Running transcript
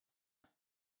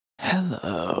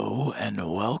Hello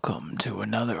and welcome to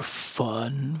another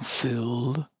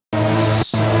fun-filled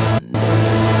Sunday.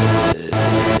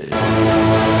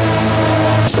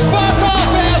 Fuck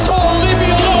off, asshole! Leave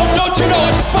me alone! Don't you know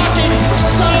it's fucking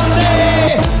Sunday?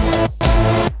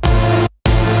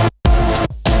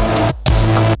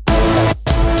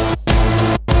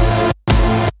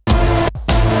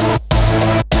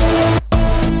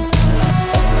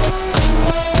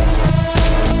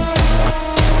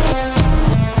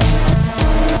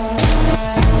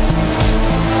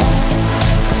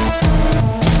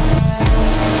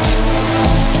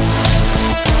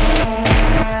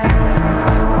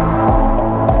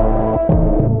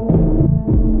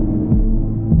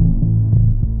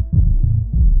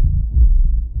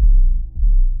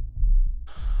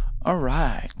 All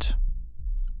right,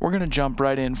 we're going to jump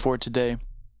right in for today,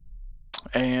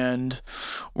 and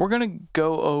we're going to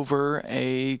go over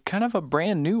a kind of a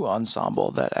brand new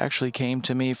ensemble that actually came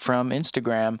to me from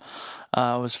Instagram.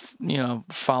 I was,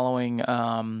 following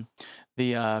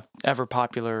the ever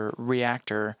popular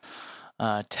Reaktor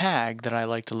tag that I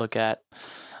like to look at,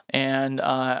 and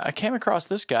I came across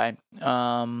this guy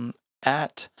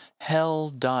at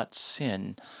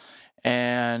hell.sin.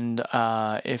 And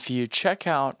if you check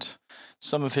out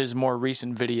some of his more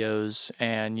recent videos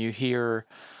and you hear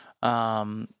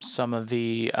some of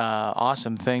the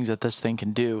awesome things that this thing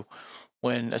can do,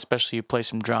 when especially you play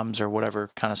some drums or whatever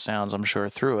kind of sounds, I'm sure,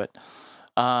 through it,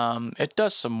 it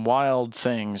does some wild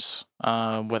things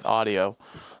with audio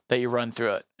that you run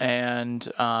through it.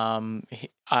 And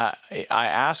I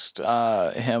asked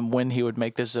him when he would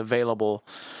make this available,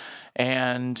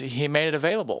 and he made it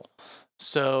available.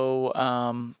 So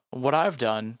what I've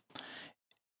done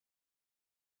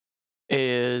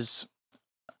is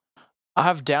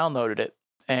I've downloaded it,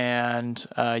 and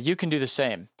you can do the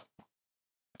same.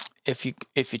 If you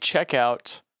check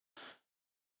out,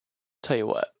 tell you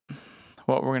what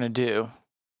we're gonna do,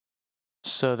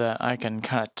 so that I can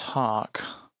kind of talk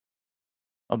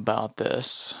about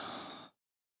this,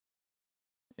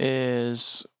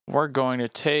 is we're going to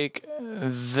take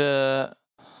the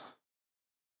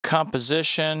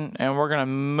composition and we're going to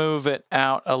move it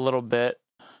out a little bit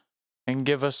and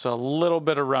give us a little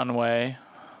bit of runway.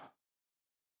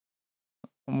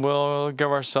 We'll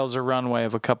give ourselves a runway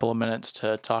of a couple of minutes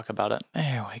to talk about it.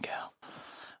 There we go.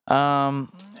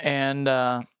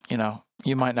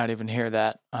 You might not even hear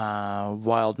that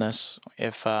wildness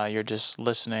if you're just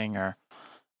listening or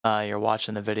you're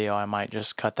watching the video. I might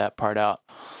just cut that part out.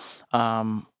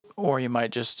 Or you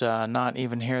might just not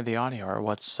even hear the audio or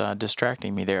what's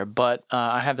distracting me there. But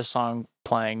I had the song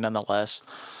playing nonetheless.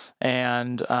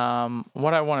 And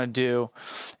what I want to do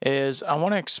is I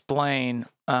want to explain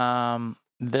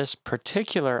this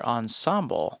particular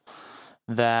ensemble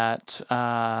that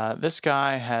this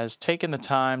guy has taken the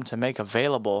time to make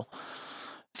available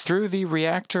through the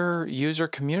Reaktor user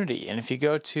community. And if you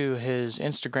go to his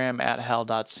Instagram at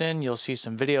hell.sin, you'll see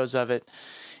some videos of it.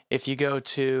 If you go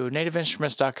to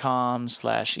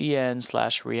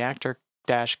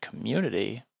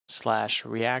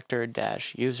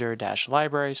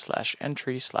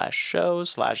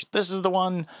nativeinstruments.com/en/reaktor-user-library/entry/shows/ this is the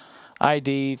one,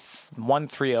 ID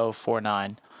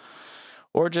 13049,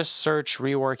 or just search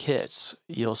Rework Hits,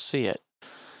 you'll see it.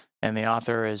 And the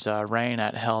author is Rain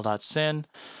at hell.sin.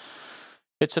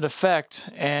 It's an effect,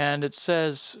 and it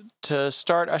says, to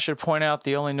start, I should point out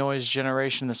the only noise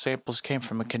generation in the samples came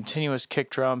from a continuous kick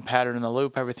drum pattern in the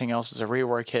loop. Everything else is a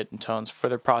rework hit and tones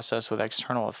further processed with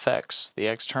external effects. The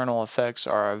external effects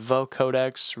are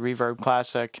vocodecs, reverb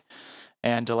classic,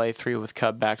 and delay 3 with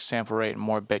cutback sample rate and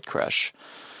more bit crush.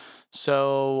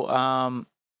 So,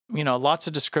 lots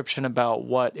of description about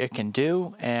what it can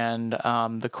do, and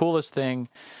the coolest thing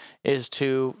is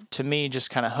to me,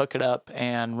 just kind of hook it up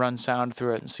and run sound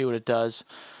through it and see what it does.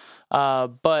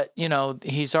 But,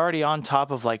 he's already on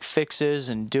top of like fixes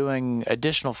and doing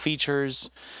additional features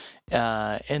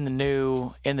in the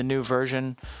new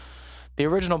version. The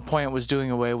original point was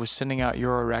doing away with sending out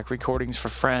Eurorack recordings for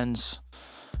friends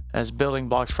as building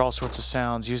blocks for all sorts of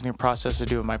sounds, using a process to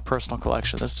do in my personal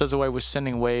collection. This does away with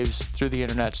sending waves through the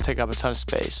internet to take up a ton of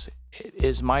space. It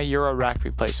is my Eurorack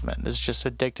replacement. This is just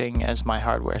addicting as my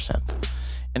hardware synth.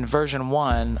 In version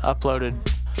 1, uploaded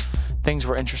things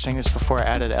were interesting. This before I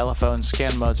added LFO and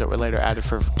scan modes that were later added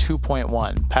for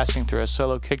 2.1. Passing through a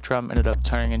solo kick drum ended up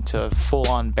turning into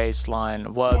full-on bass line,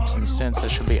 wubs, and synths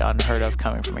that should be unheard of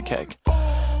coming from a kick.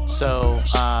 So,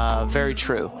 very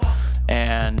true.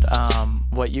 And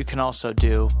what you can also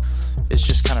do is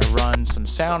just kind of run some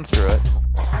sound through it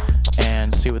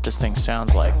and see what this thing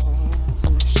sounds like.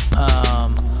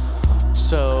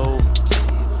 So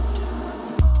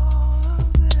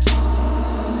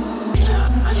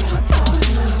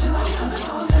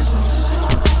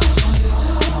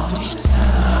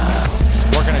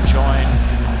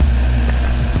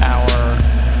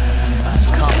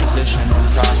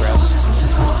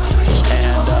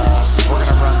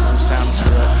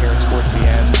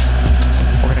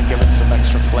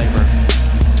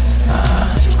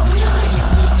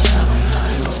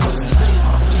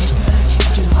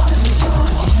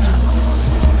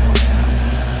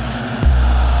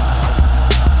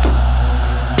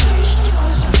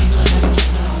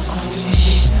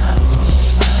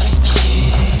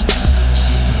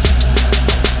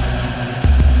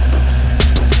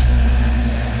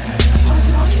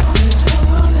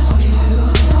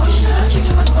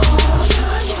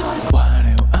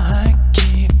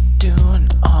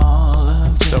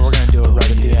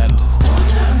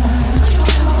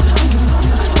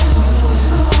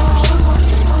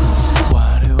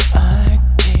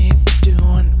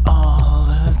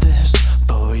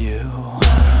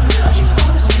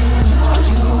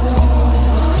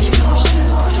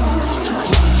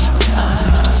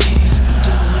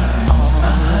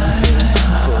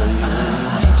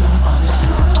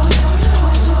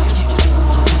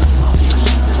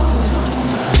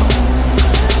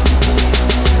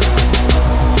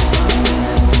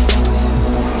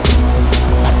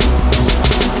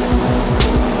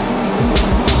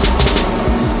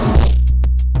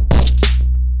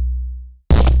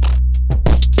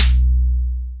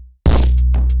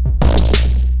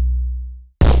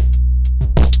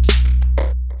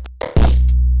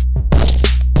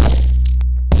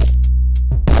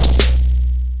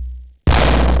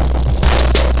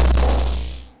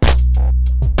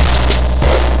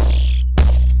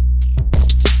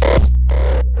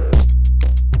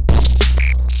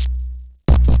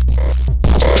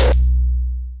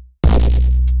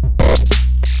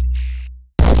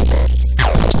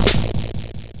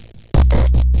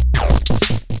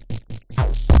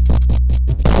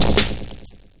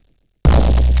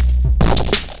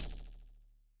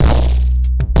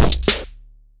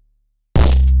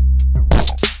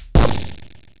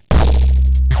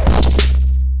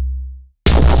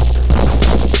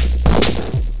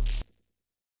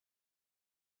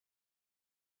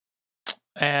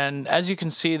And as you can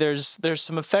see, there's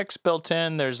some effects built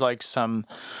in. There's like some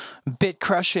bit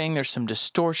crushing, there's some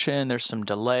distortion, there's some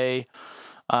delay,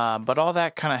 but all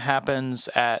that kind of happens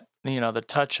at the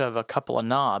touch of a couple of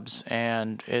knobs,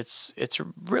 and it's a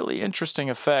really interesting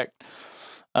effect.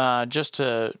 Just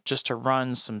to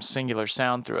run some singular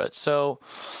sound through it. So,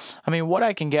 I mean, what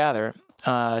I can gather,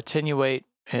 attenuate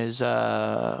is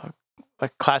a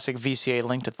classic VCA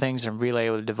link to things and relay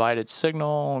with a divided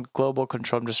signal. Global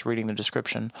control, I'm just reading the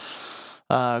description.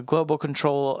 Global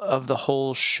control of the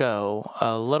whole show.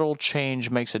 A little change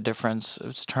makes a difference.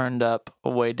 If it's turned up,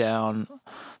 way down,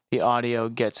 the audio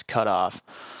gets cut off.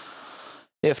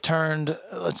 If turned,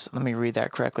 let me read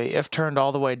that correctly. If turned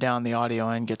all the way down, the audio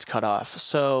end gets cut off.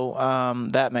 So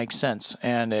that makes sense,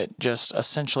 and it just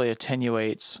essentially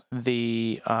attenuates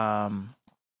the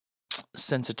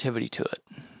sensitivity to it.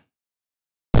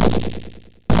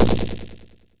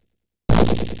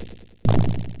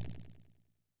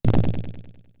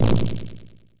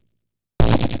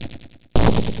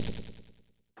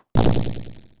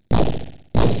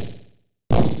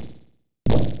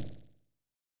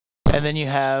 And then you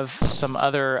have some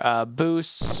other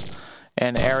boosts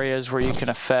and areas where you can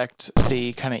affect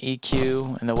the kind of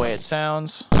EQ and the way it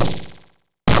sounds.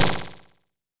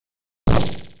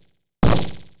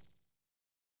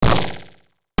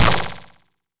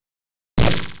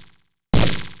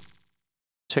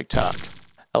 TikTok.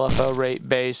 LFO rate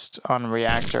based on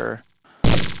Reaktor,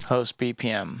 host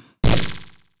BPM.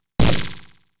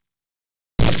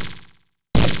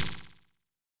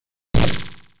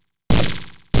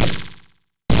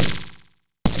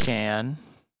 Scan.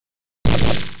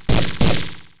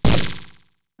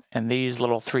 And these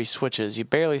little 3 switches, you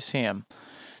barely see them.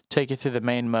 Take you through the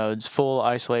main modes, full,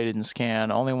 isolated, and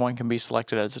scan. Only one can be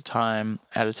selected at a time.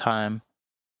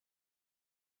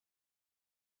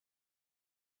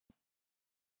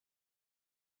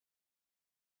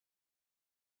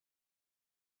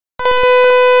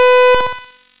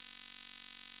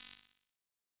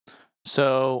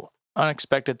 So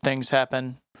unexpected things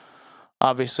happen,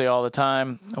 obviously, all the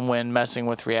time when messing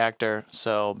with Reaktor.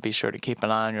 So be sure to keep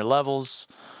an eye on your levels.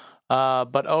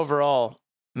 But overall,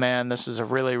 man, this is a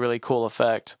really, really cool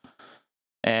effect.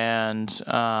 And,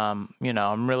 I'm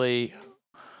really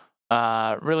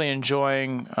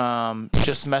enjoying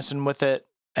just messing with it.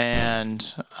 And,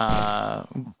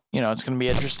 it's going to be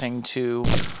interesting to,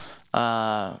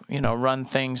 run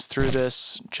things through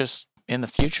this just in the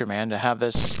future, man, to have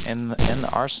this in the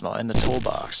arsenal, in the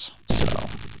toolbox. So,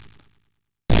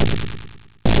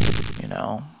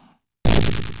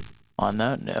 on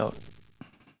that note,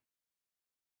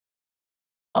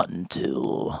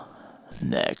 until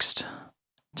next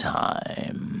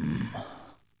time.